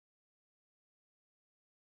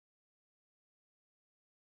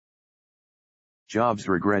Job's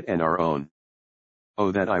regret and our own.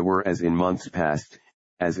 Oh, that I were as in months past,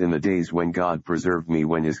 as in the days when God preserved me,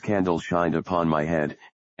 when his candle shined upon my head,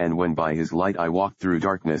 and when by his light I walked through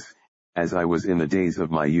darkness, as I was in the days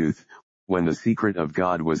of my youth, when the secret of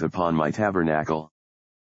God was upon my tabernacle.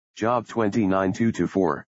 Job 29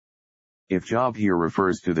 2-4. If Job here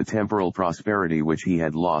refers to the temporal prosperity which he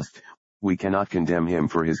had lost, we cannot condemn him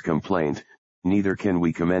for his complaint, neither can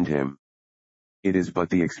we commend him. It is but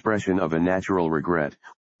the expression of a natural regret,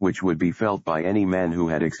 which would be felt by any man who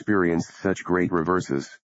had experienced such great reverses.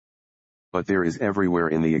 But there is everywhere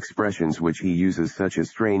in the expressions which he uses such a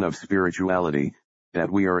strain of spirituality, that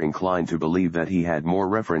we are inclined to believe that he had more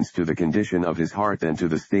reference to the condition of his heart than to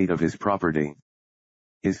the state of his property.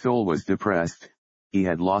 His soul was depressed, he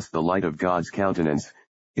had lost the light of God's countenance,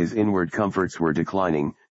 his inward comforts were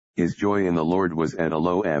declining, his joy in the Lord was at a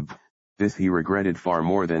low ebb. This he regretted far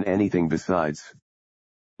more than anything besides.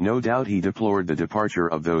 No doubt he deplored the departure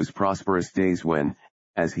of those prosperous days when,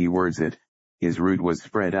 as he words it, his root was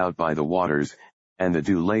spread out by the waters, and the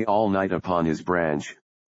dew lay all night upon his branch,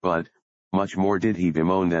 but, much more did he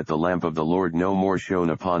bemoan that the lamp of the Lord no more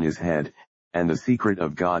shone upon his head, and the secret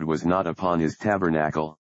of God was not upon his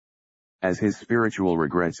tabernacle. As his spiritual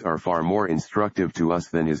regrets are far more instructive to us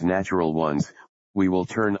than his natural ones, we will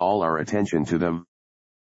turn all our attention to them.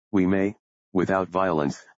 We may, without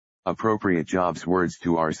violence, appropriate Job's words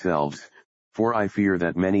to ourselves, for I fear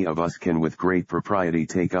that many of us can with great propriety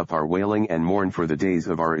take up our wailing and mourn for the days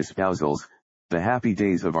of our espousals, the happy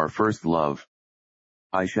days of our first love.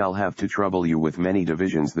 I shall have to trouble you with many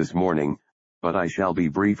divisions this morning, but I shall be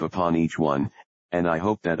brief upon each one, and I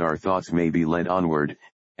hope that our thoughts may be led onward,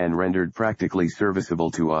 and rendered practically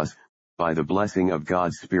serviceable to us, by the blessing of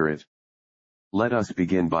God's Spirit. Let us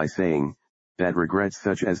begin by saying, that regrets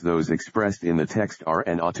such as those expressed in the text are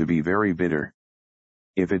and ought to be very bitter.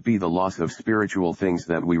 If it be the loss of spiritual things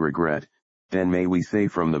that we regret, then may we say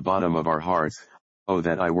from the bottom of our hearts, oh,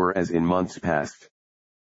 that I were as in months past.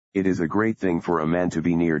 It is a great thing for a man to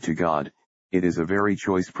be near to God, it is a very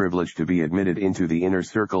choice privilege to be admitted into the inner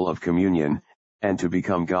circle of communion, and to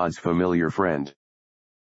become God's familiar friend.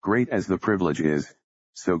 Great as the privilege is,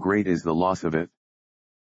 so great is the loss of it.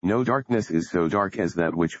 No darkness is so dark as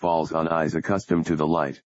that which falls on eyes accustomed to the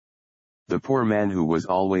light. The poor man who was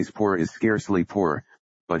always poor is scarcely poor,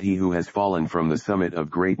 but he who has fallen from the summit of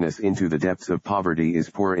greatness into the depths of poverty is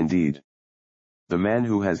poor indeed. The man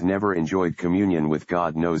who has never enjoyed communion with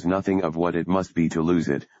God knows nothing of what it must be to lose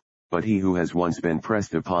it, but he who has once been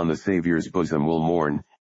pressed upon the Saviour's bosom will mourn,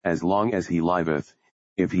 as long as he liveth,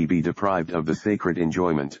 if he be deprived of the sacred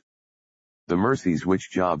enjoyment. The mercies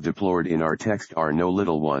which Job deplored in our text are no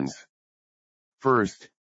little ones. First,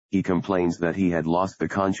 he complains that he had lost the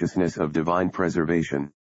consciousness of divine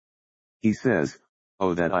preservation. He says,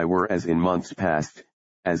 oh, that I were as in months past,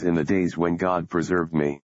 as in the days when God preserved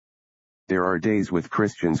me. There are days with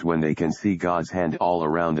Christians when they can see God's hand all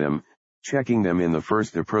around them, checking them in the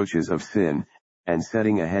first approaches of sin, and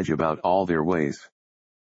setting a hedge about all their ways.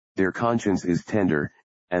 Their conscience is tender,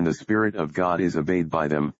 and the Spirit of God is obeyed by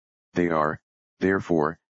them. They are,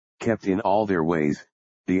 therefore, kept in all their ways,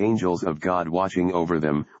 the angels of God watching over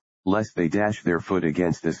them, lest they dash their foot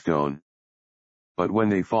against a stone. But when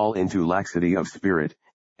they fall into laxity of spirit,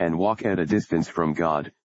 and walk at a distance from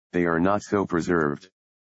God, they are not so preserved.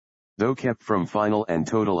 Though kept from final and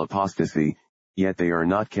total apostasy, yet they are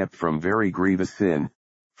not kept from very grievous sin,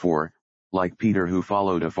 for, like Peter who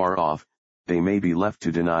followed afar off, they may be left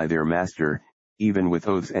to deny their master, even with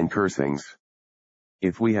oaths and cursings.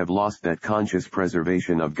 If we have lost that conscious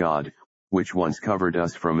preservation of God, which once covered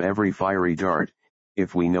us from every fiery dart,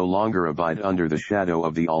 if we no longer abide under the shadow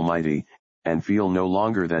of the Almighty, and feel no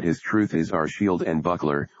longer that His truth is our shield and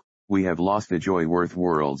buckler, we have lost a joy worth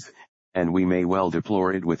worlds, and we may well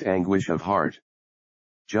deplore it with anguish of heart.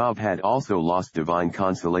 Job had also lost divine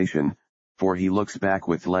consolation, for he looks back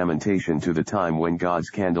with lamentation to the time when God's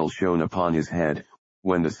candle shone upon his head,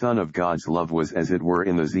 when the sun of God's love was as it were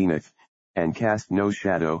in the zenith, and cast no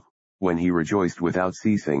shadow, when he rejoiced without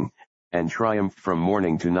ceasing, and triumphed from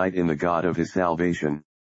morning to night in the God of his salvation.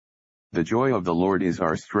 The joy of the Lord is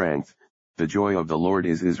our strength, the joy of the Lord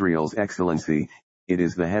is Israel's excellency, it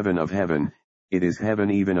is the heaven of heaven, it is heaven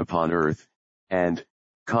even upon earth, and,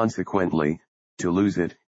 consequently, to lose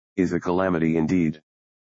it, is a calamity indeed.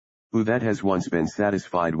 Who that has once been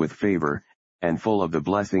satisfied with favor, and full of the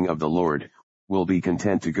blessing of the Lord, will be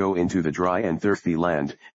content to go into the dry and thirsty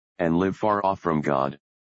land, and live far off from God?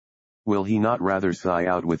 Will he not rather sigh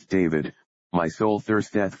out with David, my soul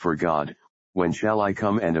thirsteth for God, when shall I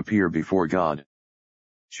come and appear before God?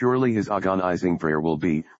 Surely his agonizing prayer will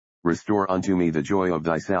be, restore unto me the joy of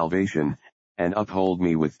thy salvation, and uphold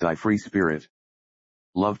me with thy free spirit.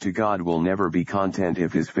 Love to God will never be content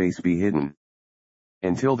if his face be hidden.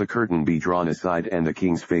 Until the curtain be drawn aside and the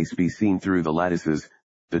king's face be seen through the lattices,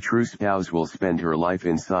 the true spouse will spend her life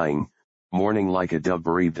in sighing, mourning like a dove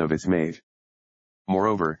bereaved of its mate.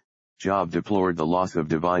 Moreover, Job deplored the loss of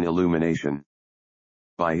divine illumination.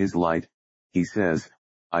 By his light, he says,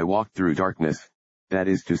 I walked through darkness, that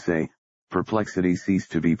is to say, perplexity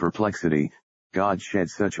ceased to be perplexity. God shed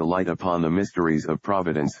such a light upon the mysteries of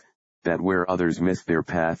providence, that where others missed their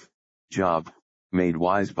path, Job, made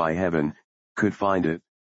wise by heaven, could find it.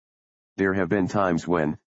 There have been times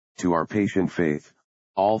when, to our patient faith,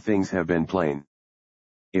 all things have been plain.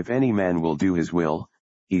 If any man will do his will,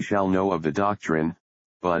 he shall know of the doctrine,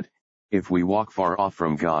 but, if we walk far off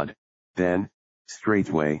from God, then,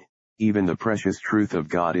 straightway, even the precious truth of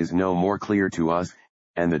God is no more clear to us,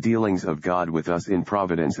 and the dealings of God with us in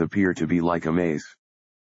providence appear to be like a maze.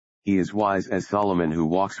 He is wise as Solomon who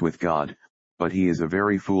walks with God, but he is a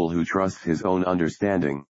very fool who trusts his own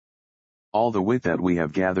understanding. All the wit that we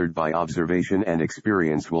have gathered by observation and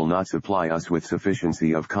experience will not supply us with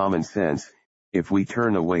sufficiency of common sense, if we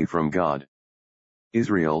turn away from God.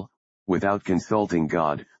 Israel, without consulting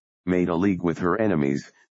God, made a league with her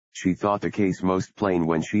enemies. She thought the case most plain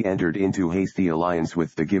when she entered into hasty alliance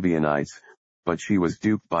with the Gibeonites, but she was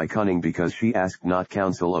duped by cunning because she asked not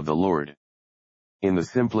counsel of the Lord. In the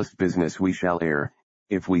simplest business we shall err,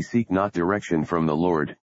 if we seek not direction from the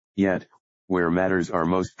Lord, yet, where matters are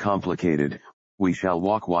most complicated, we shall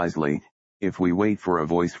walk wisely, if we wait for a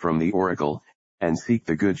voice from the oracle, and seek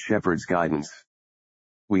the good shepherd's guidance.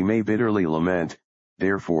 We may bitterly lament,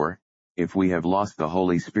 therefore, if we have lost the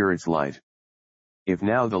Holy Spirit's light. If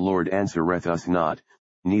now the Lord answereth us not,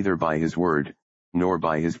 neither by his word, nor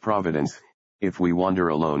by his providence, if we wander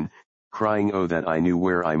alone, crying, oh that I knew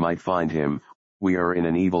where I might find him, we are in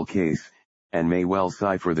an evil case, and may well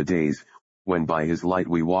sigh for the days, when by his light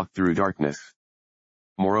we walk through darkness.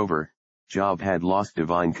 Moreover, Job had lost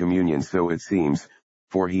divine communion, so it seems,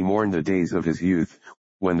 for he mourned the days of his youth,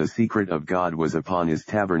 when the secret of God was upon his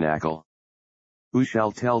tabernacle. Who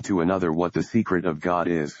shall tell to another what the secret of God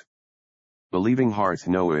is? Believing hearts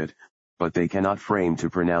know it, but they cannot frame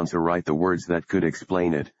to pronounce aright the words that could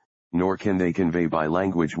explain it, nor can they convey by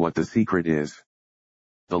language what the secret is.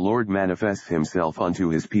 The Lord manifests himself unto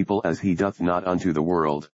his people as he doth not unto the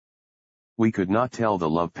world. We could not tell the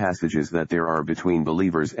love passages that there are between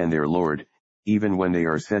believers and their Lord, even when they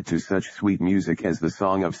are set to such sweet music as the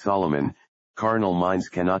Song of Solomon. Carnal minds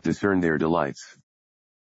cannot discern their delights.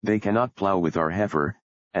 They cannot plow with our heifer,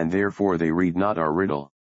 and therefore they read not our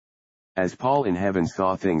riddle. As Paul in heaven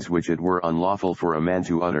saw things which it were unlawful for a man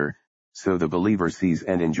to utter, so the believer sees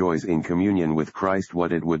and enjoys in communion with Christ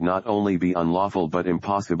what it would not only be unlawful but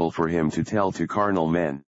impossible for him to tell to carnal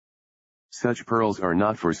men. Such pearls are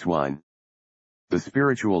not for swine. The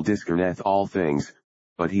spiritual discerneth all things,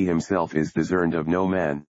 but he himself is discerned of no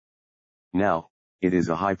man. Now, it is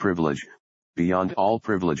a high privilege, beyond all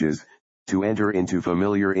privileges, to enter into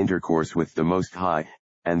familiar intercourse with the Most High,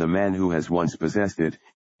 and the man who has once possessed it,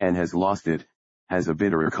 and has lost it, has a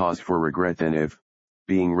bitterer cause for regret than if,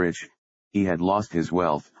 being rich, he had lost his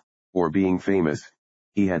wealth, or being famous,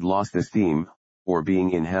 he had lost esteem, or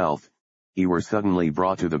being in health, he were suddenly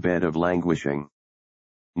brought to the bed of languishing.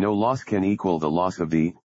 No loss can equal the loss of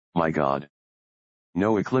thee, my God.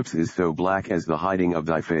 No eclipse is so black as the hiding of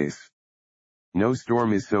thy face. No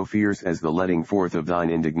storm is so fierce as the letting forth of thine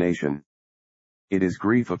indignation. It is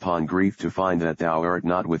grief upon grief to find that thou art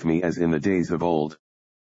not with me as in the days of old.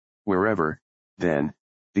 Wherever, then,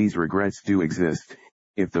 these regrets do exist,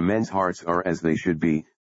 if the men's hearts are as they should be,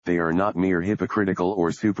 they are not mere hypocritical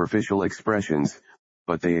or superficial expressions,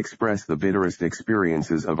 but they express the bitterest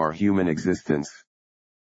experiences of our human existence.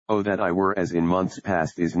 Oh that I were as in months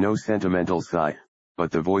past is no sentimental sigh,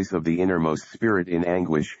 but the voice of the innermost spirit in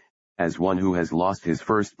anguish, as one who has lost his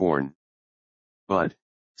firstborn. But,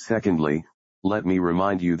 secondly, let me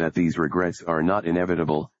remind you that these regrets are not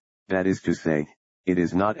inevitable, that is to say, it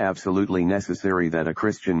is not absolutely necessary that a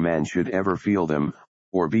Christian man should ever feel them,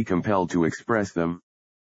 or be compelled to express them.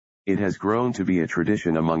 It has grown to be a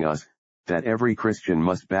tradition among us, that every Christian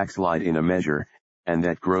must backslide in a measure, and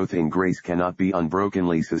that growth in grace cannot be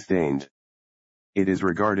unbrokenly sustained. It is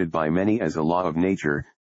regarded by many as a law of nature,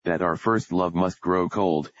 that our first love must grow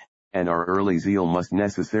cold, and our early zeal must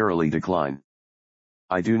necessarily decline.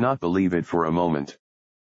 I do not believe it for a moment.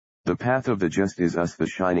 The path of the just is us the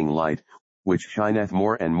shining light, which shineth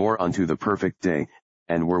more and more unto the perfect day,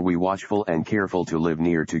 and were we watchful and careful to live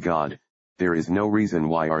near to God, there is no reason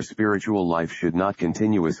why our spiritual life should not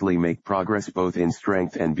continuously make progress both in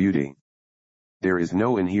strength and beauty. There is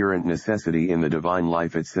no inherent necessity in the divine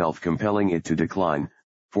life itself compelling it to decline,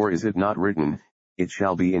 for is it not written, "It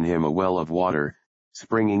shall be in him a well of water,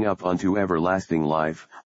 springing up unto everlasting life,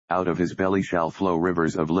 out of his belly shall flow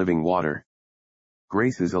rivers of living water."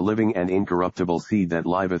 Grace is a living and incorruptible seed that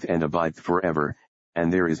liveth and abideth forever,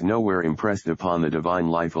 and there is nowhere impressed upon the divine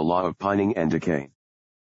life a law of pining and decay.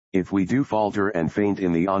 If we do falter and faint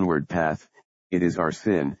in the onward path, it is our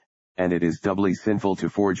sin, and it is doubly sinful to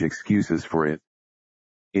forge excuses for it.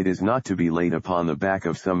 It is not to be laid upon the back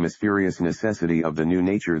of some mysterious necessity of the new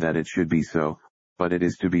nature that it should be so, but it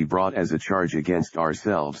is to be brought as a charge against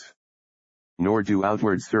ourselves. Nor do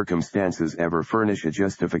outward circumstances ever furnish a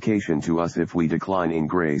justification to us if we decline in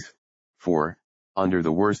grace, for, under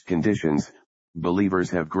the worst conditions, believers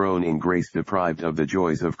have grown in grace deprived of the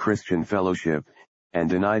joys of Christian fellowship, and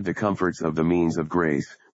denied the comforts of the means of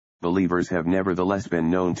grace. Believers have nevertheless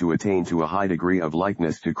been known to attain to a high degree of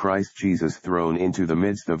likeness to Christ Jesus, thrown into the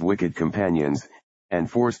midst of wicked companions, and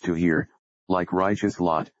forced to hear, like righteous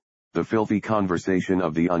Lot, the filthy conversation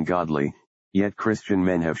of the ungodly, yet Christian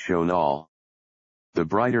men have shown all the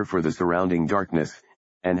brighter for the surrounding darkness,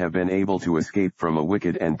 and have been able to escape from a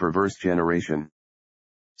wicked and perverse generation.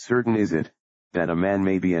 Certain is it, that a man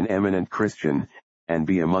may be an eminent Christian, and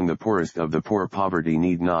be among the poorest of the poor. Poverty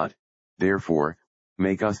need not, therefore,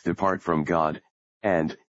 make us depart from God,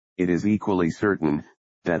 and, it is equally certain,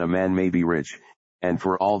 that a man may be rich, and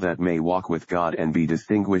for all that may walk with God and be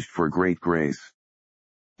distinguished for great grace.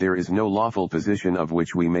 There is no lawful position of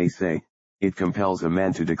which we may say, it compels a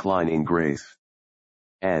man to decline in grace.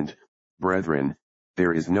 And, brethren,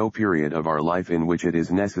 there is no period of our life in which it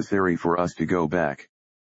is necessary for us to go back.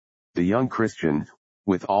 The young Christian,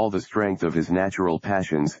 with all the strength of his natural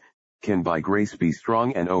passions, can by grace be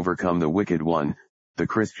strong and overcome the wicked one. The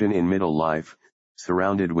Christian in middle life,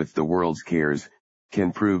 surrounded with the world's cares,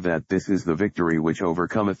 can prove that this is the victory which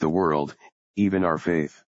overcometh the world, even our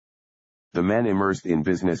faith. The man immersed in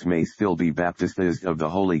business may still be baptized of the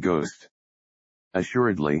Holy Ghost.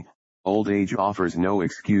 Assuredly, old age offers no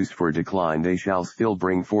excuse for decline. They shall still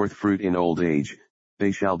bring forth fruit in old age,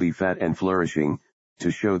 they shall be fat and flourishing, to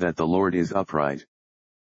show that the Lord is upright.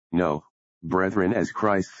 No, brethren, as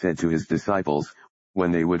Christ said to his disciples,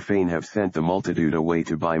 when they would fain have sent the multitude away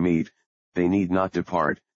to buy meat, they need not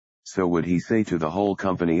depart, so would he say to the whole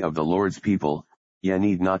company of the Lord's people, ye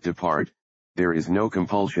need not depart. There is no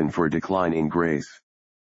compulsion for decline in grace.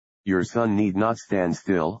 Your sun need not stand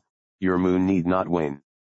still, your moon need not wane.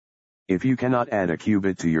 If you cannot add a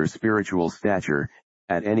cubit to your spiritual stature,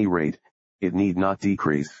 at any rate, it need not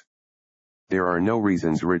decrease. There are no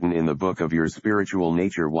reasons written in the book of your spiritual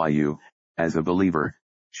nature why you, as a believer,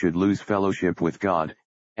 should lose fellowship with God,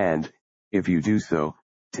 and, if you do so,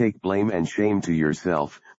 take blame and shame to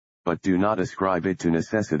yourself, but do not ascribe it to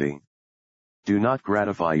necessity. Do not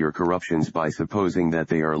gratify your corruptions by supposing that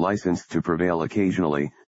they are licensed to prevail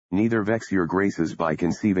occasionally, neither vex your graces by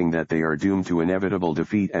conceiving that they are doomed to inevitable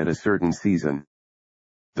defeat at a certain season.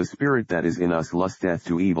 The spirit that is in us lusteth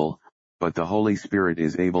to evil, but the Holy Spirit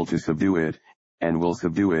is able to subdue it, and will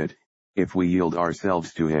subdue it, if we yield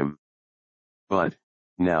ourselves to him. But,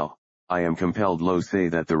 now, I am compelled to say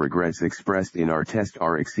that the regrets expressed in our test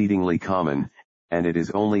are exceedingly common, and it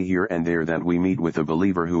is only here and there that we meet with a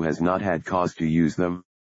believer who has not had cause to use them.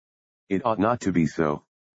 It ought not to be so,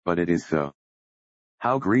 but it is so.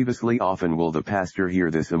 How grievously often will the pastor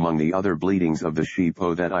hear this among the other bleatings of the sheep: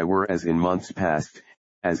 "Oh, that I were as in months past,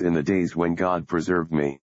 as in the days when God preserved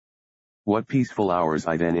me. What peaceful hours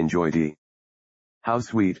I then enjoyed! How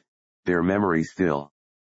sweet, their memory still!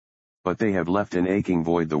 But they have left an aching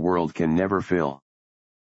void the world can never fill."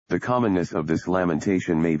 The commonness of this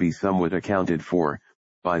lamentation may be somewhat accounted for,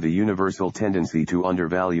 by the universal tendency to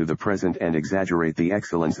undervalue the present and exaggerate the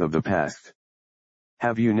excellence of the past.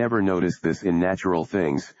 Have you never noticed this in natural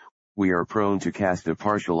things? We are prone to cast a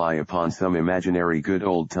partial eye upon some imaginary good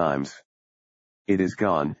old times. It is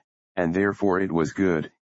gone, and therefore it was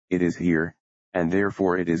good. It is here, and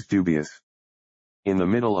therefore it is dubious. In the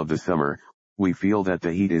middle of the summer, we feel that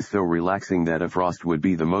the heat is so relaxing that a frost would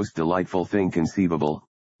be the most delightful thing conceivable.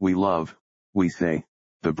 We love, we say,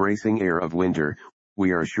 the bracing air of winter.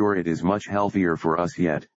 We are sure it is much healthier for us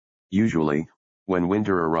yet. Usually, when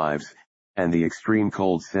winter arrives, and the extreme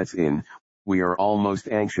cold sets in, we are almost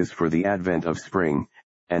anxious for the advent of spring,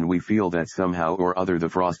 and we feel that somehow or other the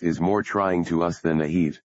frost is more trying to us than the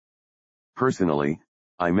heat. Personally,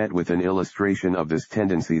 I met with an illustration of this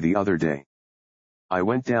tendency the other day. I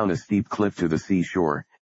went down a steep cliff to the seashore,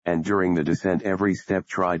 and during the descent every step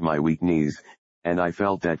tried my weak knees, and I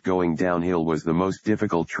felt that going downhill was the most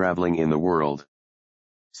difficult traveling in the world.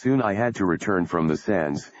 Soon I had to return from the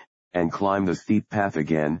sands, and climb the steep path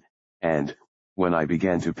again, and, when I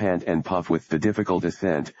began to pant and puff with the difficult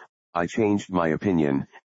ascent, I changed my opinion,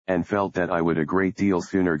 and felt that I would a great deal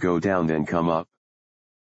sooner go down than come up.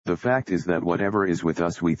 The fact is that whatever is with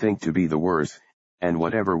us we think to be the worse, and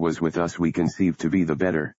whatever was with us we conceive to be the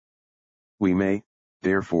better. We may,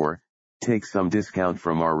 therefore, take some discount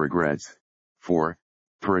from our regrets, for,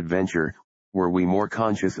 peradventure, were we more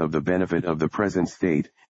conscious of the benefit of the present state,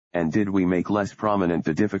 and did we make less prominent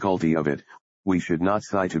the difficulty of it, we should not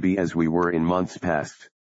sigh to be as we were in months past.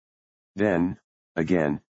 Then,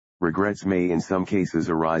 again, regrets may in some cases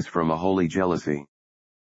arise from a holy jealousy.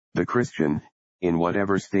 The Christian, in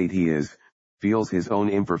whatever state he is, feels his own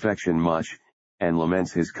imperfection much, and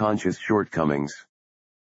laments his conscious shortcomings.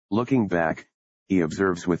 Looking back, he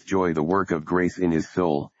observes with joy the work of grace in his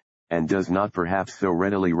soul, and does not perhaps so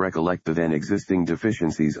readily recollect the then existing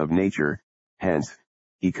deficiencies of nature, hence,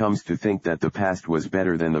 he comes to think that the past was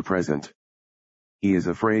better than the present. He is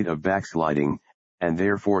afraid of backsliding, and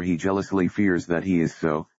therefore he jealously fears that he is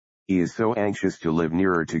so anxious to live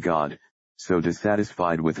nearer to God, so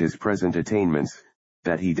dissatisfied with his present attainments,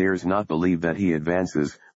 that he dares not believe that he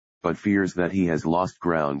advances, but fears that he has lost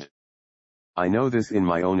ground. I know this in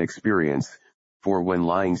my own experience, for when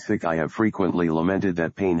lying sick I have frequently lamented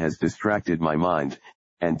that pain has distracted my mind,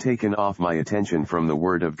 and taken off my attention from the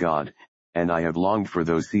Word of God, and I have longed for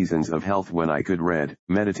those seasons of health when I could read,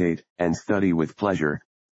 meditate, and study with pleasure,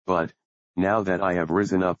 but, now that I have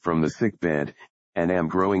risen up from the sick bed, and am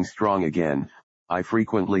growing strong again, I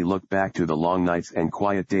frequently look back to the long nights and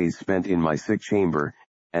quiet days spent in my sick chamber,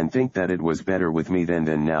 and think that it was better with me then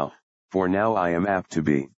than now, for now I am apt to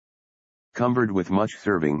be cumbered with much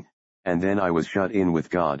serving, and then I was shut in with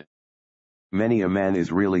God. Many a man is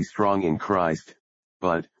really strong in Christ,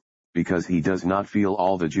 but, because he does not feel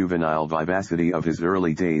all the juvenile vivacity of his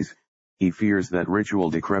early days, he fears that ritual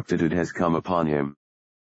decrepitude has come upon him.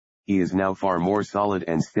 He is now far more solid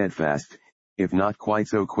and steadfast, if not quite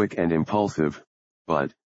so quick and impulsive,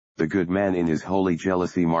 but, the good man in his holy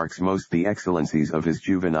jealousy marks most the excellencies of his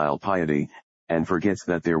juvenile piety, and forgets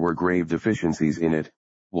that there were grave deficiencies in it,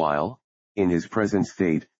 while, in his present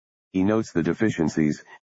state, he notes the deficiencies,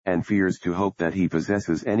 and fears to hope that he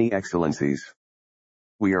possesses any excellencies.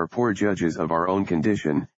 We are poor judges of our own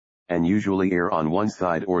condition, and usually err on one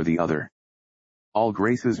side or the other. All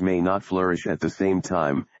graces may not flourish at the same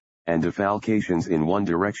time, and defalcations in one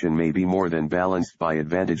direction may be more than balanced by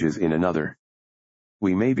advantages in another.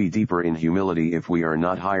 We may be deeper in humility if we are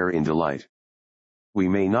not higher in delight. We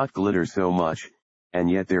may not glitter so much, and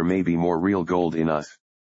yet there may be more real gold in us.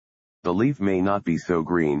 The leaf may not be so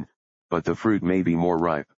green, but the fruit may be more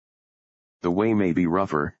ripe. The way may be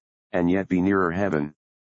rougher, and yet be nearer heaven.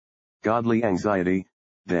 Godly anxiety,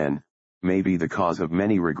 then, may be the cause of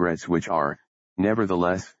many regrets which are,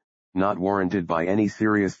 nevertheless, not warranted by any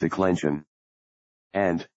serious declension.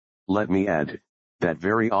 And, let me add, that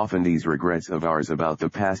very often these regrets of ours about the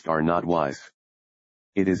past are not wise.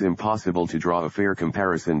 It is impossible to draw a fair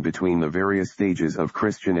comparison between the various stages of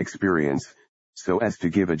Christian experience, so as to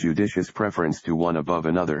give a judicious preference to one above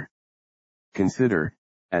another. Consider,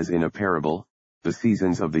 as in a parable, the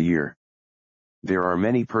seasons of the year. There are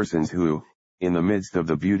many persons who, in the midst of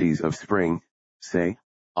the beauties of spring, say,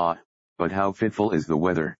 "Ah, but how fitful is the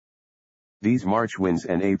weather." These March winds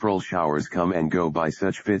and April showers come and go by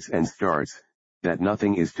such fits and starts, that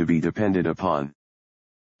nothing is to be depended upon.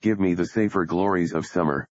 Give me the safer glories of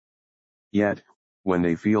summer. Yet, when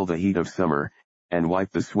they feel the heat of summer, and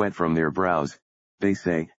wipe the sweat from their brows, they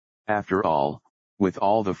say, after all, with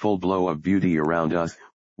all the full blow of beauty around us,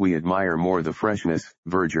 we admire more the freshness,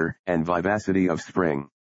 verdure, and vivacity of spring.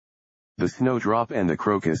 The snowdrop and the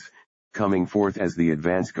crocus, coming forth as the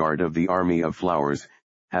advance guard of the army of flowers,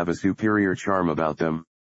 have a superior charm about them.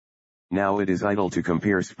 Now it is idle to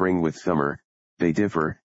compare spring with summer, they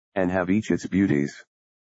differ, and have each its beauties.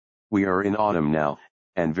 We are in autumn now,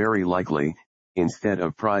 and very likely, instead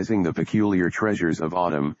of prizing the peculiar treasures of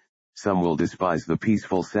autumn, some will despise the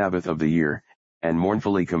peaceful Sabbath of the year, and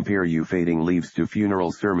mournfully compare you fading leaves to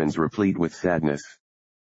funeral sermons replete with sadness.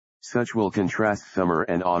 Such will contrast summer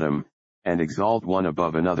and autumn, and exalt one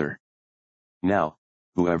above another. Now,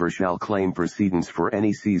 whoever shall claim precedence for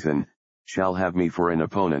any season, shall have me for an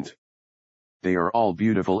opponent. They are all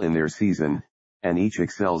beautiful in their season, and each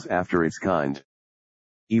excels after its kind.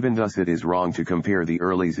 Even thus it is wrong to compare the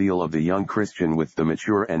early zeal of the young Christian with the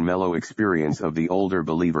mature and mellow experience of the older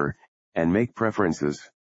believer, and make preferences.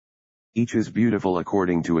 Each is beautiful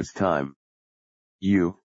according to its time.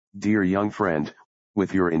 You, dear young friend,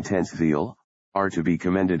 with your intense zeal, are to be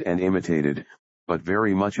commended and imitated, but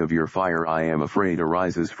very much of your fire I am afraid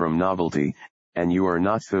arises from novelty, and you are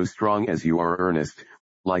not so strong as you are earnest,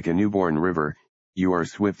 like a newborn river, you are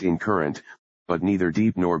swift in current, but neither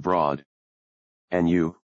deep nor broad. And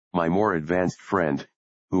you, my more advanced friend,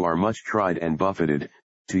 who are much tried and buffeted,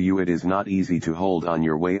 to you it is not easy to hold on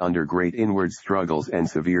your way under great inward struggles and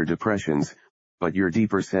severe depressions, but your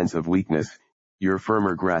deeper sense of weakness, your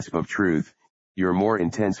firmer grasp of truth, your more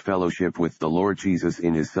intense fellowship with the Lord Jesus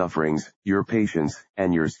in his sufferings, your patience,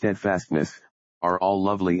 and your steadfastness, are all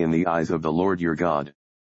lovely in the eyes of the Lord your God.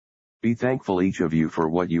 Be thankful each of you for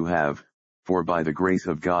what you have, for by the grace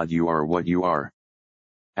of God you are what you are.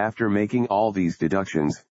 After making all these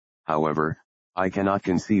deductions, however, I cannot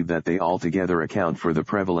conceive that they altogether account for the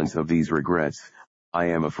prevalence of these regrets. I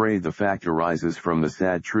am afraid the fact arises from the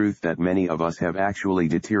sad truth that many of us have actually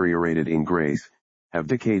deteriorated in grace, have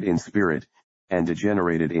decayed in spirit, and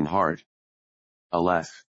degenerated in heart. Alas!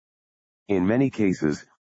 In many cases,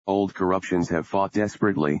 old corruptions have fought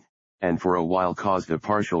desperately, and for a while caused a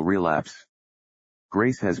partial relapse.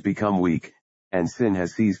 Grace has become weak, and sin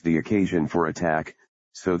has seized the occasion for attack,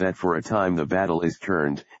 so that for a time the battle is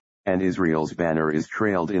turned, and Israel's banner is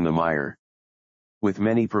trailed in the mire. With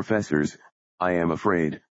many professors, I am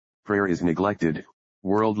afraid, prayer is neglected,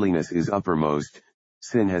 worldliness is uppermost,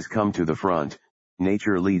 sin has come to the front,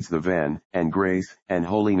 nature leads the van, and grace and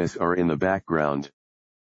holiness are in the background.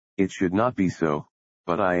 It should not be so,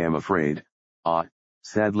 but I am afraid,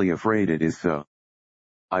 sadly afraid it is so.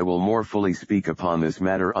 I will more fully speak upon this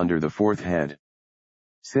matter under the fourth head.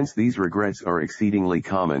 Since these regrets are exceedingly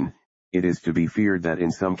common, it is to be feared that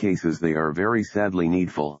in some cases they are very sadly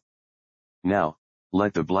needful. Now,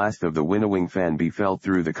 let the blast of the winnowing fan be felt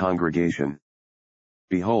through the congregation.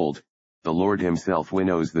 Behold, the Lord himself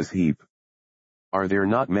winnows this heap. Are there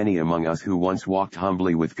not many among us who once walked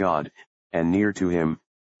humbly with God, and near to him,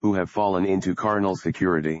 who have fallen into carnal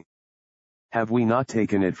security? Have we not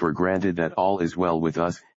taken it for granted that all is well with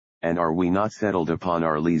us, and are we not settled upon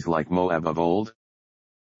our lees like Moab of old?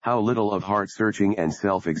 How little of heart-searching and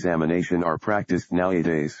self-examination are practiced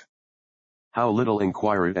nowadays. How little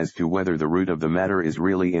inquire as to whether the root of the matter is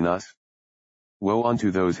really in us. Woe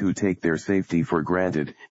unto those who take their safety for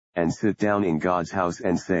granted, and sit down in God's house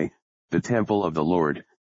and say, the temple of the Lord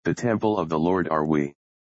are we.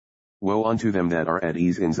 Woe unto them that are at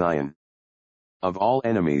ease in Zion. Of all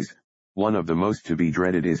enemies, one of the most to be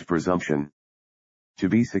dreaded is presumption. To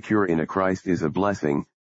be secure in a Christ is a blessing,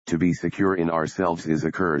 to be secure in ourselves is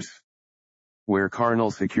a curse. Where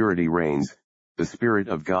carnal security reigns, the Spirit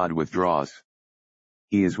of God withdraws.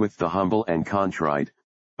 He is with the humble and contrite,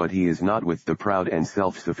 but he is not with the proud and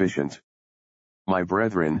self-sufficient. My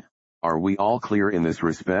brethren, are we all clear in this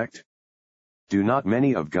respect? Do not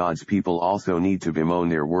many of God's people also need to bemoan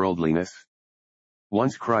their worldliness?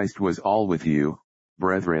 Once Christ was all with you,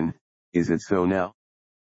 brethren, is it so now?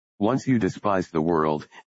 Once you despised the world,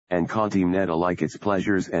 and contemned alike its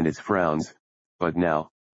pleasures and its frowns, but now,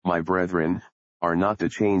 my brethren, are not the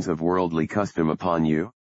chains of worldly custom upon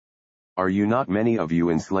you? Are you not many of you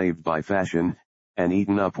enslaved by fashion, and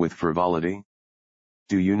eaten up with frivolity?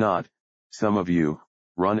 Do you not, some of you,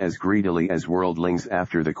 run as greedily as worldlings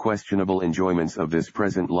after the questionable enjoyments of this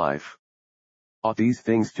present life? Ought these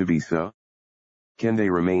things to be so? Can they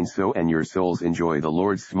remain so and your souls enjoy the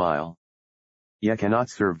Lord's smile? Ye cannot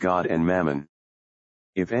serve God and mammon.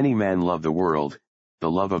 If any man love the world,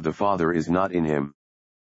 the love of the Father is not in him.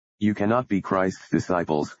 You cannot be Christ's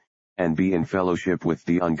disciples, and be in fellowship with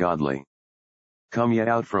the ungodly. Come ye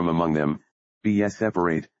out from among them, be ye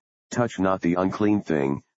separate, touch not the unclean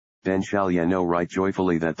thing, then shall ye know right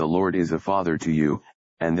joyfully that the Lord is a Father to you,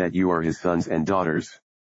 and that you are his sons and daughters.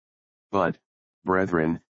 But,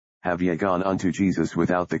 brethren, have ye gone unto Jesus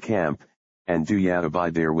without the camp, and do ye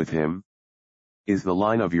abide there with him? Is the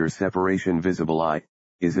line of your separation visible?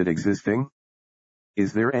 Is it existing?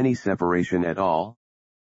 Is there any separation at all?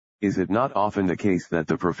 Is it not often the case that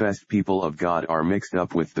the professed people of God are mixed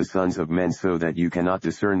up with the sons of men so that you cannot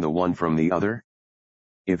discern the one from the other?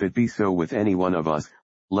 If it be so with any one of us,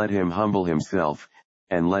 let him humble himself,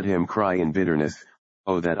 and let him cry in bitterness,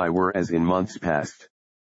 Oh that I were as in months past.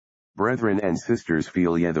 Brethren and sisters,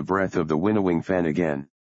 feel ye the breath of the winnowing fan again.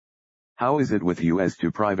 How is it with you as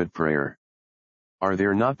to private prayer? Are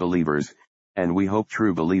there not believers, and we hope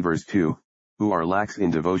true believers too, who are lax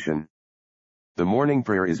in devotion? The morning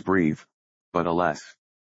prayer is brief, but alas!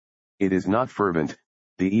 It is not fervent,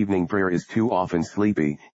 the evening prayer is too often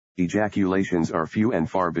sleepy, ejaculations are few and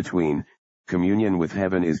far between, communion with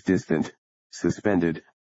heaven is distant, suspended,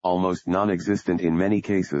 almost non-existent in many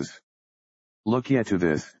cases. Look ye to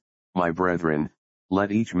this, my brethren,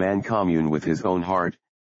 let each man commune with his own heart,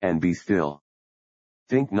 and be still.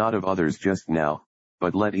 Think not of others just now,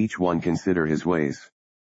 but let each one consider his ways.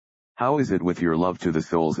 How is it with your love to the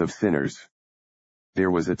souls of sinners? There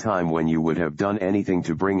was a time when you would have done anything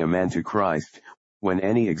to bring a man to Christ, when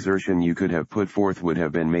any exertion you could have put forth would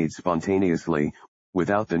have been made spontaneously,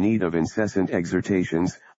 without the need of incessant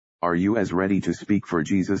exhortations. Are you as ready to speak for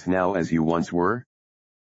Jesus now as you once were?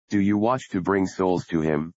 Do you watch to bring souls to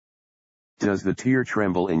him? Does the tear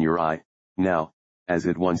tremble in your eye, now, as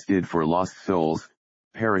it once did for lost souls,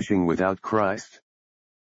 perishing without Christ?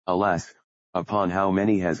 Alas, upon how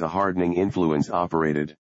many has a hardening influence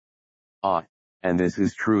operated? Ah, and this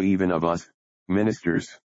is true even of us, ministers.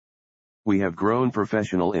 We have grown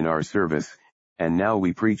professional in our service, and now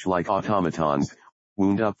we preach like automatons,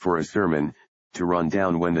 wound up for a sermon, to run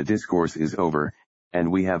down when the discourse is over,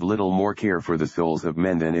 and we have little more care for the souls of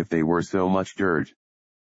men than if they were so much dirt.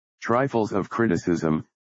 Trifles of criticism,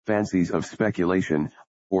 fancies of speculation,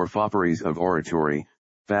 or fopperies of oratory,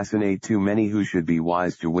 fascinate too many who should be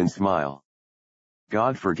wise to win smile.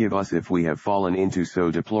 God forgive us if we have fallen into so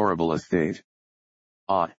deplorable a state.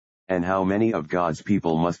 Ah, and how many of God's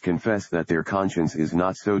people must confess that their conscience is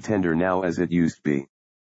not so tender now as it used to be.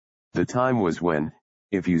 The time was when,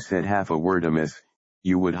 if you said half a word amiss,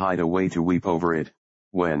 you would hide away to weep over it,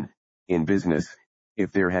 when, in business,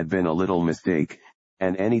 if there had been a little mistake,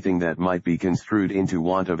 and anything that might be construed into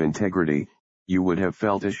want of integrity, you would have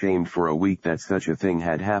felt ashamed for a week that such a thing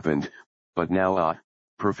had happened. But now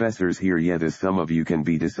professors, hear ye this: some of you can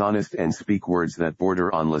be dishonest and speak words that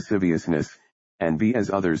border on lasciviousness, and be as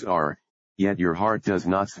others are, yet your heart does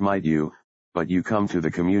not smite you, but you come to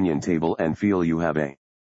the communion table and feel you have a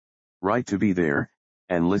right to be there,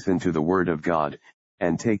 and listen to the word of God,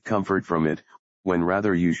 and take comfort from it, when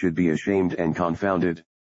rather you should be ashamed and confounded.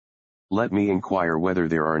 Let me inquire whether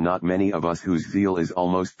there are not many of us whose zeal is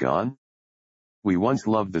almost gone? We once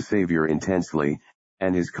loved the Savior intensely,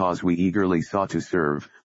 and his cause we eagerly sought to serve,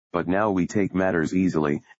 but now we take matters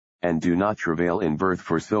easily, and do not travail in birth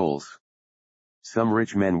for souls. Some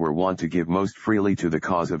rich men were wont to give most freely to the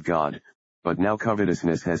cause of God, but now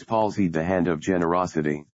covetousness has palsied the hand of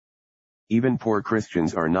generosity. Even poor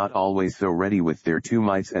Christians are not always so ready with their two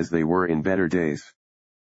mites as they were in better days.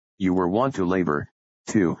 You were wont to labor,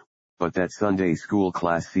 too, but that Sunday school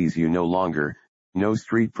class sees you no longer, no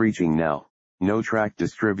street preaching now, no tract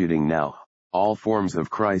distributing now, all forms of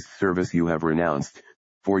Christ's service you have renounced,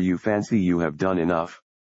 for you fancy you have done enough.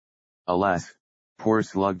 Alas, poor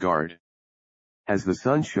sluggard! Has the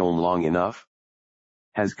sun shone long enough?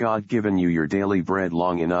 Has God given you your daily bread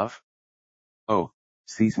long enough? Oh,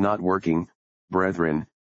 cease not working, brethren,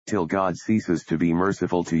 till God ceases to be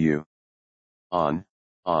merciful to you. On,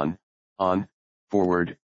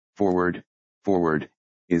 forward, forward, forward,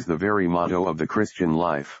 is the very motto of the Christian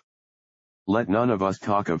life. Let none of us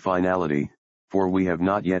talk of finality, for we have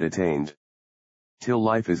not yet attained. Till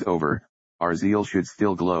life is over, our zeal should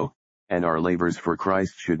still glow, and our labors for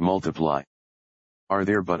Christ should multiply. Are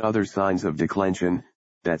there but other signs of declension,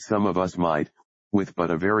 that some of us might, with but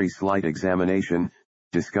a very slight examination,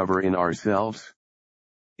 discover in ourselves?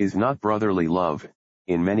 Is not brotherly love,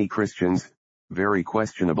 in many Christians, very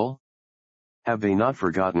questionable? Have they not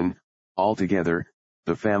forgotten, altogether,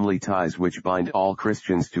 the family ties which bind all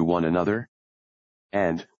Christians to one another?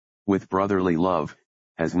 And, with brotherly love,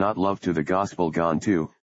 has not love to the gospel gone too,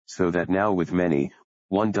 so that now with many,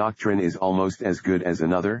 one doctrine is almost as good as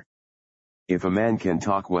another? If a man can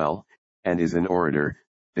talk well, and is an orator,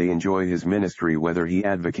 they enjoy his ministry whether he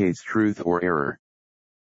advocates truth or error.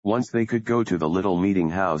 Once they could go to the little meeting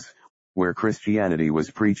house, where Christianity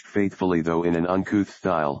was preached faithfully though in an uncouth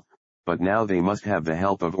style, but now they must have the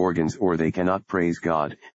help of organs or they cannot praise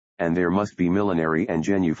God, and there must be millinery and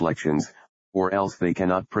genuflections, or else they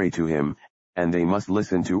cannot pray to him, and they must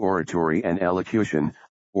listen to oratory and elocution,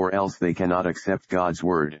 or else they cannot accept God's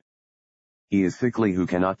word. He is sickly who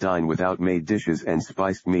cannot dine without made dishes and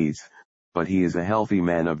spiced meats, but he is a healthy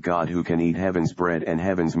man of God who can eat heaven's bread and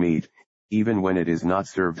heaven's meat, even when it is not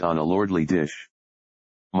served on a lordly dish.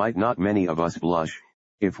 Might not many of us blush,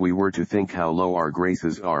 if we were to think how low our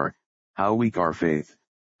graces are, how weak our faith,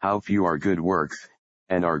 how few our good works,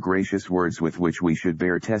 and our gracious words with which we should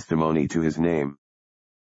bear testimony to his name?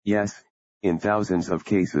 Yes, in thousands of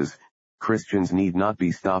cases, Christians need not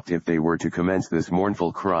be stopped if they were to commence this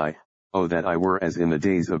mournful cry, "Oh that I were as in the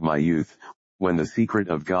days of my youth, when the secret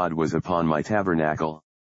of God was upon my tabernacle."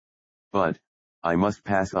 But, I must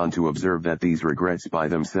pass on to observe that these regrets by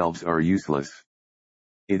themselves are useless.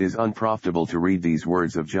 It is unprofitable to read these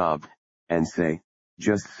words of Job, and say,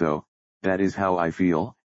 "Just so, that is how I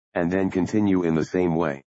feel," and then continue in the same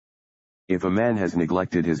way. If a man has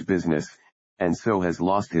neglected his business, and so has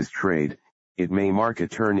lost his trade, it may mark a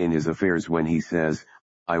turn in his affairs when he says,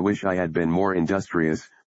 I wish I had been more industrious,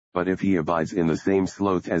 but if he abides in the same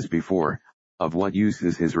sloth as before, of what use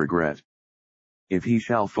is his regret? If he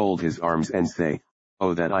shall fold his arms and say,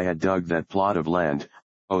 Oh that I had dug that plot of land,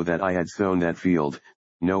 oh that I had sown that field,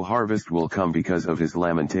 no harvest will come because of his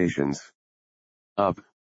lamentations. Up,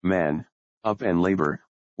 man, up and labor,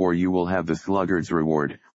 or you will have the sluggard's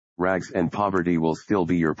reward, rags and poverty will still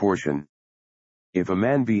be your portion. If a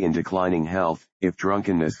man be in declining health, if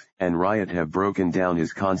drunkenness and riot have broken down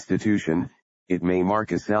his constitution, it may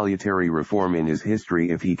mark a salutary reform in his history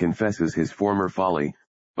if he confesses his former folly,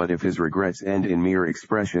 but if his regrets end in mere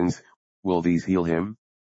expressions, will these heal him?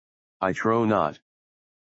 I trow not.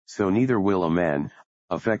 So neither will a man,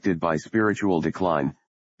 affected by spiritual decline,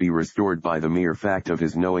 be restored by the mere fact of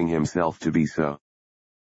his knowing himself to be so.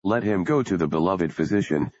 Let him go to the beloved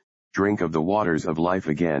physician, drink of the waters of life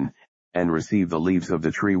again, and receive the leaves of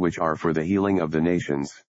the tree which are for the healing of the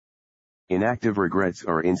nations. Inactive regrets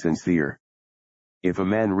are insincere. If a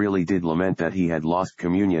man really did lament that he had lost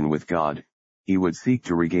communion with God, he would seek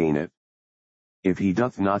to regain it. If he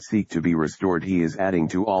doth not seek to be restored, he is adding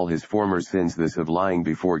to all his former sins this of lying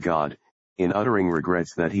before God, in uttering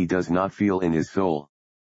regrets that he does not feel in his soul.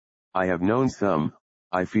 I have known some,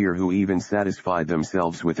 I fear, who even satisfied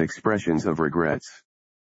themselves with expressions of regrets.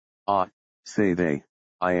 Ah, say they,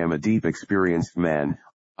 I am a deep experienced man,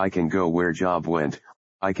 I can go where Job went,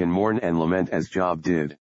 I can mourn and lament as Job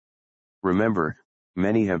did. Remember,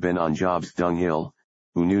 many have been on Job's dunghill,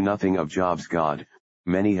 who knew nothing of Job's God,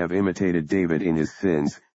 many have imitated David in his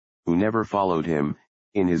sins, who never followed him,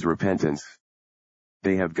 in his repentance.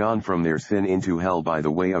 They have gone from their sin into hell by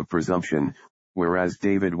the way of presumption, whereas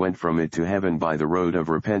David went from it to heaven by the road of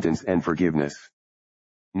repentance and forgiveness.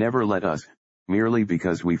 Never let us, merely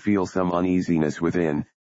because we feel some uneasiness within,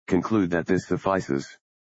 conclude that this suffices.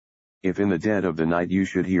 If in the dead of the night you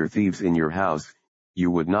should hear thieves in your house, you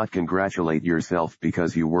would not congratulate yourself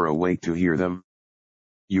because you were awake to hear them.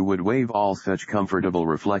 You would waive all such comfortable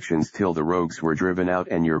reflections till the rogues were driven out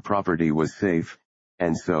and your property was safe,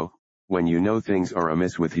 and so, when you know things are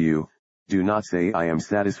amiss with you, do not say I am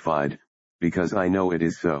satisfied, because I know it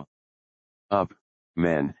is so. Up,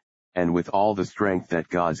 men, and with all the strength that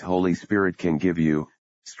God's Holy Spirit can give you,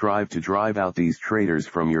 strive to drive out these traitors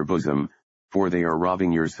from your bosom, for they are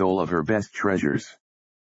robbing your soul of her best treasures.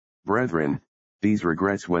 Brethren, these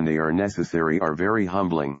regrets when they are necessary are very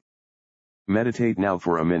humbling. Meditate now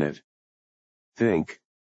for a minute. Think,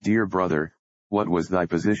 dear brother, what was thy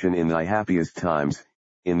position in thy happiest times,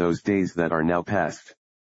 in those days that are now past?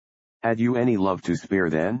 Had you any love to spare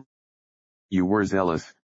then? You were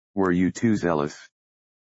zealous, were you too zealous?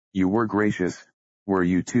 You were gracious, were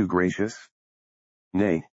you too gracious?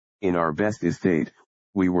 Nay, in our best estate,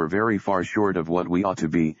 we were very far short of what we ought to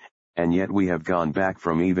be, and yet we have gone back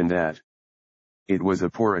from even that. It was a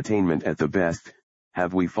poor attainment at the best,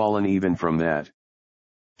 have we fallen even from that?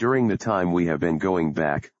 During the time we have been going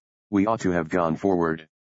back, we ought to have gone forward.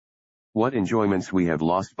 What enjoyments we have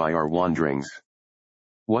lost by our wanderings!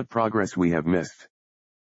 What progress we have missed!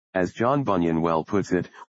 As John Bunyan well puts it,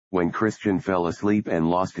 when Christian fell asleep and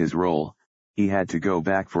lost his roll, he had to go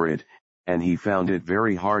back for it, and he found it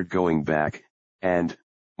very hard going back, and,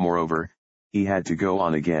 moreover, he had to go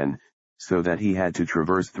on again, so that he had to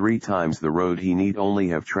traverse 3 times the road he need only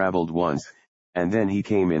have traveled once, and then he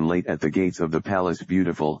came in late at the gates of the Palace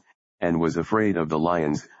Beautiful, and was afraid of the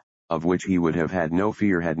lions, of which he would have had no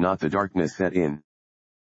fear had not the darkness set in.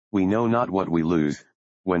 We know not what we lose,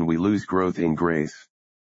 when we lose growth in grace.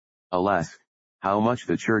 Alas, how much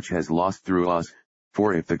the church has lost through us,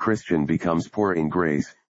 for if the Christian becomes poor in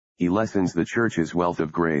grace, he lessens the church's wealth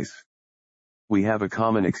of grace. We have a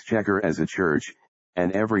common exchequer as a church,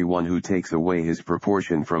 and every one who takes away his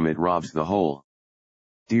proportion from it robs the whole.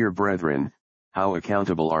 Dear brethren, how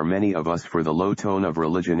accountable are many of us for the low tone of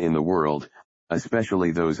religion in the world,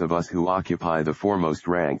 especially those of us who occupy the foremost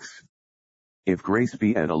ranks. If grace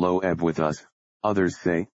be at a low ebb with us, others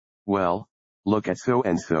say, well, look at so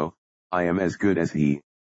and so, I am as good as he.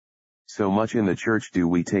 So much in the church do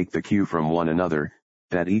we take the cue from one another,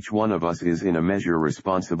 that each one of us is in a measure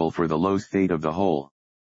responsible for the low state of the whole.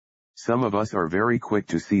 Some of us are very quick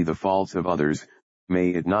to see the faults of others, may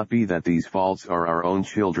it not be that these faults are our own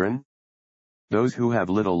children? Those who have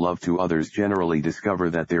little love to others generally discover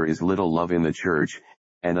that there is little love in the church,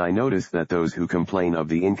 and I notice that those who complain of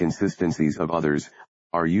the inconsistencies of others,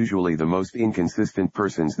 are usually the most inconsistent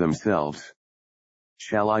persons themselves.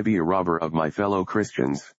 Shall I be a robber of my fellow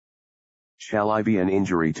Christians? Shall I be an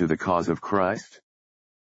injury to the cause of Christ?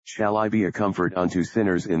 Shall I be a comfort unto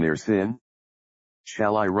sinners in their sin?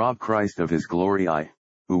 Shall I rob Christ of his glory, I,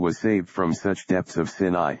 who was saved from such depths of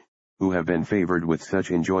sin, I, who have been favored with such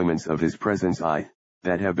enjoyments of his presence, I,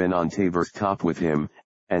 that have been on Tabor's top with him,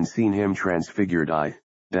 and seen him transfigured, I,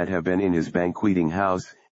 that have been in his banqueting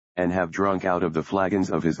house, and have drunk out of the flagons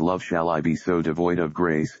of his love, shall I be so devoid of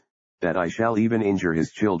grace, that I shall even injure his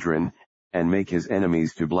children, and make his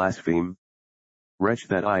enemies to blaspheme? Wretch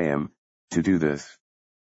that I am, to do this.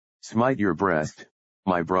 Smite your breast,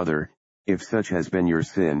 my brother, if such has been your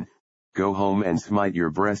sin, go home and smite your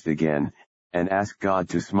breast again, and ask God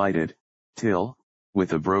to smite it, till,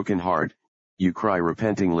 with a broken heart, you cry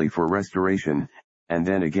repentingly for restoration, and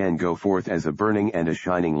then again go forth as a burning and a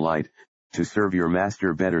shining light, to serve your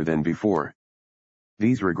master better than before.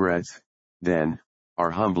 These regrets, then,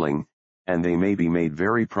 are humbling, and they may be made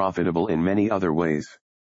very profitable in many other ways.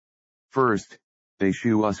 First, they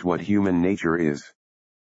shew us what human nature is.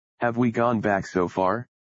 Have we gone back so far?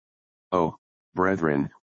 Oh, brethren,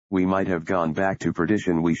 we might have gone back to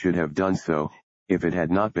perdition. We should have done so, if it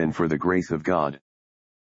had not been for the grace of God.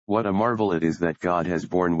 What a marvel it is that God has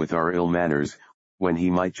borne with our ill manners, when he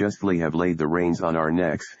might justly have laid the reins on our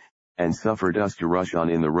necks, and suffered us to rush on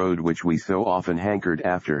in the road which we so often hankered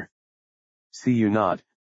after. See you not,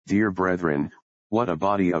 dear brethren, what a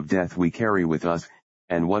body of death we carry with us,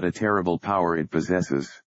 and what a terrible power it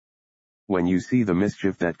possesses? When you see the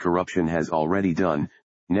mischief that corruption has already done,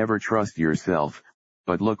 never trust yourself,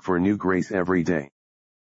 but look for new grace every day.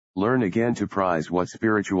 Learn again to prize what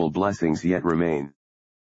spiritual blessings yet remain.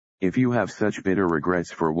 If you have such bitter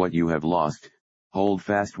regrets for what you have lost, hold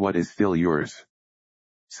fast what is still yours.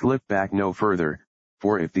 Slip back no further,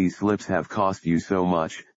 for if these slips have cost you so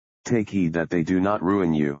much, take heed that they do not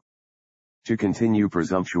ruin you. To continue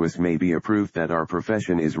presumptuous may be a proof that our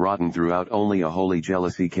profession is rotten throughout. Only a holy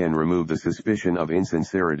jealousy can remove the suspicion of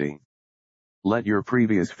insincerity. Let your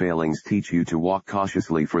previous failings teach you to walk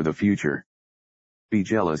cautiously for the future. Be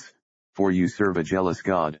jealous, for you serve a jealous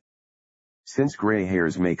God. Since gray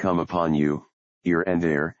hairs may come upon you, here and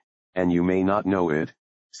there, and you may not know it,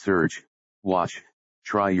 search, watch,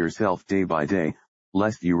 try yourself day by day,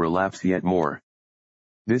 lest you relapse yet more.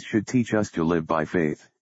 This should teach us to live by faith,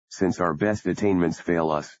 since our best attainments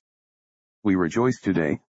fail us. We rejoice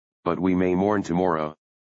today, but we may mourn tomorrow.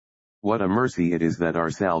 What a mercy it is that our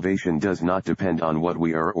salvation does not depend on what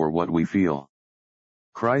we are or what we feel.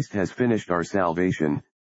 Christ has finished our salvation,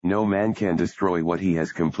 no man can destroy what he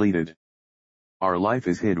has completed. Our life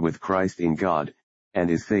is hid with Christ in God, and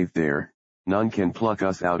is safe there, none can pluck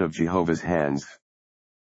us out of Jehovah's hands.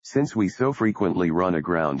 Since we so frequently run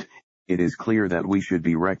aground, it is clear that we should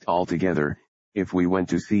be wrecked altogether. If we went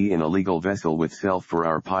to sea in a legal vessel with self for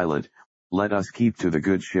our pilot, let us keep to the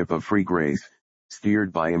good ship of free grace,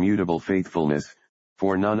 steered by immutable faithfulness,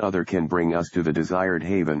 for none other can bring us to the desired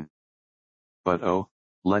haven. But oh,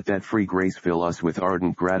 let that free grace fill us with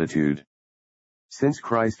ardent gratitude. Since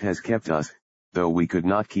Christ has kept us, though we could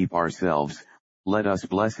not keep ourselves, let us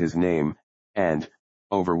bless his name, and,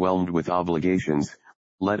 overwhelmed with obligations,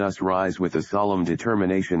 let us rise with a solemn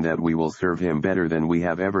determination that we will serve him better than we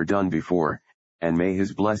have ever done before, and may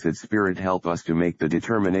his blessed Spirit help us to make the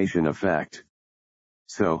determination a fact.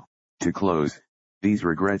 So, to close, these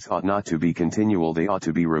regrets ought not to be continual, they ought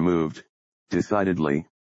to be removed, decidedly,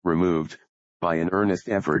 removed, by an earnest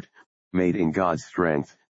effort, made in God's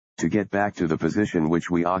strength, to get back to the position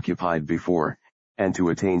which we occupied before, and to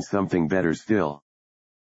attain something better still.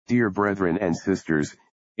 Dear brethren and sisters,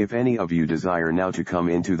 if any of you desire now to come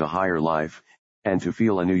into the higher life, and to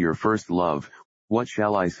feel anew your first love, what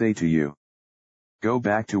shall I say to you? Go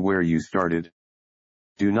back to where you started.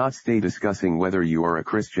 Do not stay discussing whether you are a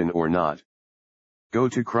Christian or not. Go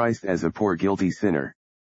to Christ as a poor guilty sinner.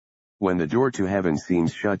 When the door to heaven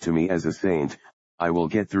seems shut to me as a saint, I will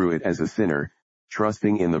get through it as a sinner,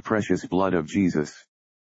 trusting in the precious blood of Jesus.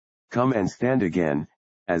 Come and stand again,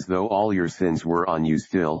 as though all your sins were on you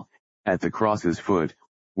still, at the cross's foot,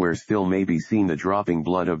 where still may be seen the dropping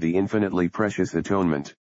blood of the infinitely precious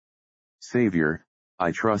atonement. Savior,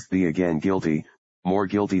 I trust thee again guilty, more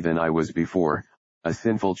guilty than I was before, a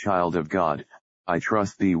sinful child of God, I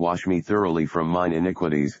trust thee, wash me thoroughly from mine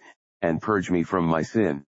iniquities, and purge me from my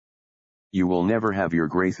sin. You will never have your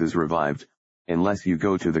graces revived, unless you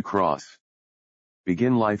go to the cross.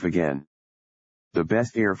 Begin life again. The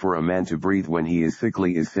best air for a man to breathe when he is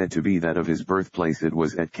sickly is said to be that of his birthplace. It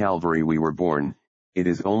was at Calvary we were born. It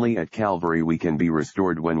is only at Calvary we can be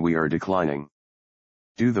restored when we are declining.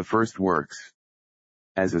 Do the first works.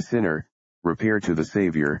 As a sinner, repair to the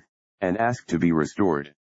Savior, and ask to be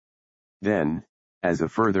restored. Then, as a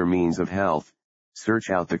further means of health,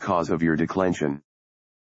 search out the cause of your declension.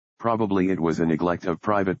 Probably it was a neglect of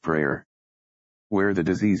private prayer. Where the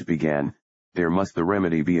disease began, there must the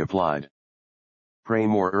remedy be applied. Pray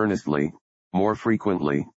more earnestly, more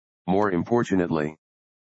frequently, more importunately.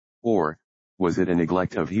 Or, was it a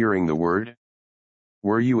neglect of hearing the word?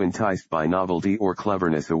 Were you enticed by novelty or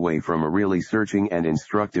cleverness away from a really searching and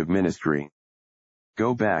instructive ministry?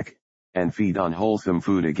 Go back, and feed on wholesome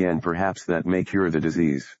food again, perhaps that may cure the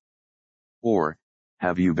disease. Or,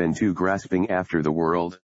 have you been too grasping after the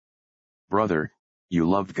world? Brother, you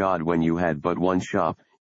loved God when you had but one shop,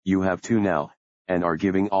 you have two now, and are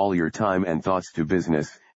giving all your time and thoughts to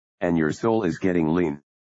business, and your soul is getting lean.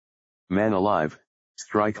 Man alive,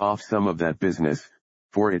 strike off some of that business,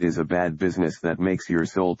 for it is a bad business that makes your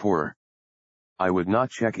soul poor. I would not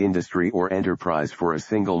check industry or enterprise for a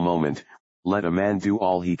single moment. Let a man do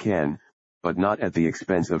all he can, but not at the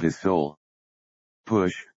expense of his soul.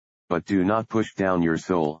 Push, but do not push down your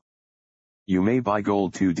soul. You may buy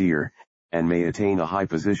gold too dear, and may attain a high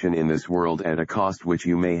position in this world at a cost which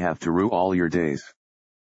you may have to rue all your days.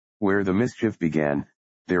 Where the mischief began,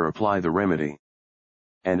 there apply the remedy.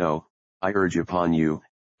 And oh, I urge upon you,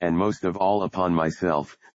 and most of all upon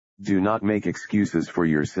myself, do not make excuses for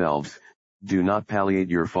yourselves, do not palliate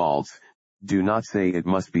your faults, do not say it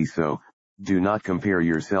must be so, do not compare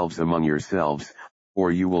yourselves among yourselves,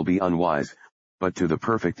 or you will be unwise, but to the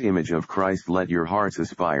perfect image of Christ let your hearts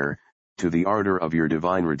aspire, to the ardor of your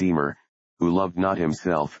divine Redeemer, who loved not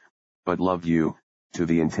himself, but loved you, to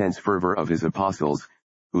the intense fervor of his apostles,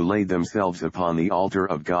 who laid themselves upon the altar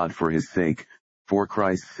of God for his sake, for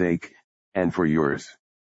Christ's sake, and for yours.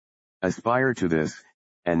 Aspire to this,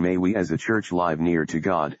 and may we as a church live near to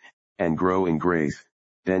God, and grow in grace,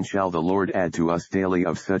 then shall the Lord add to us daily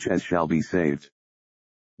of such as shall be saved.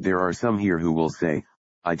 There are some here who will say,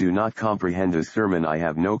 I do not comprehend this sermon. I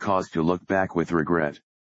have no cause to look back with regret.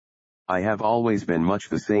 I have always been much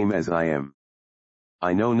the same as I am.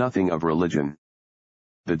 I know nothing of religion.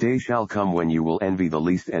 The day shall come when you will envy the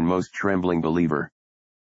least and most trembling believer.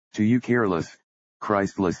 To you careless,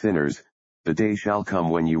 Christless sinners, the day shall come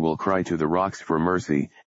when you will cry to the rocks for mercy,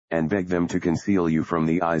 and beg them to conceal you from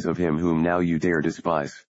the eyes of him whom now you dare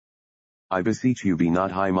despise. I beseech you, be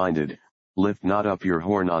not high-minded, lift not up your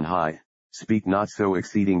horn on high, speak not so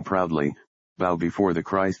exceeding proudly, bow before the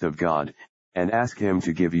Christ of God, and ask him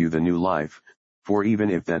to give you the new life, for even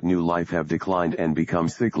if that new life have declined and become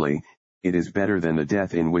sickly, it is better than the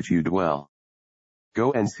death in which you dwell.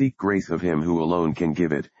 Go and seek grace of him who alone can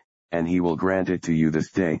give it, and he will grant it to you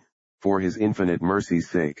this day, for his infinite mercy's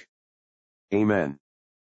sake. Amen.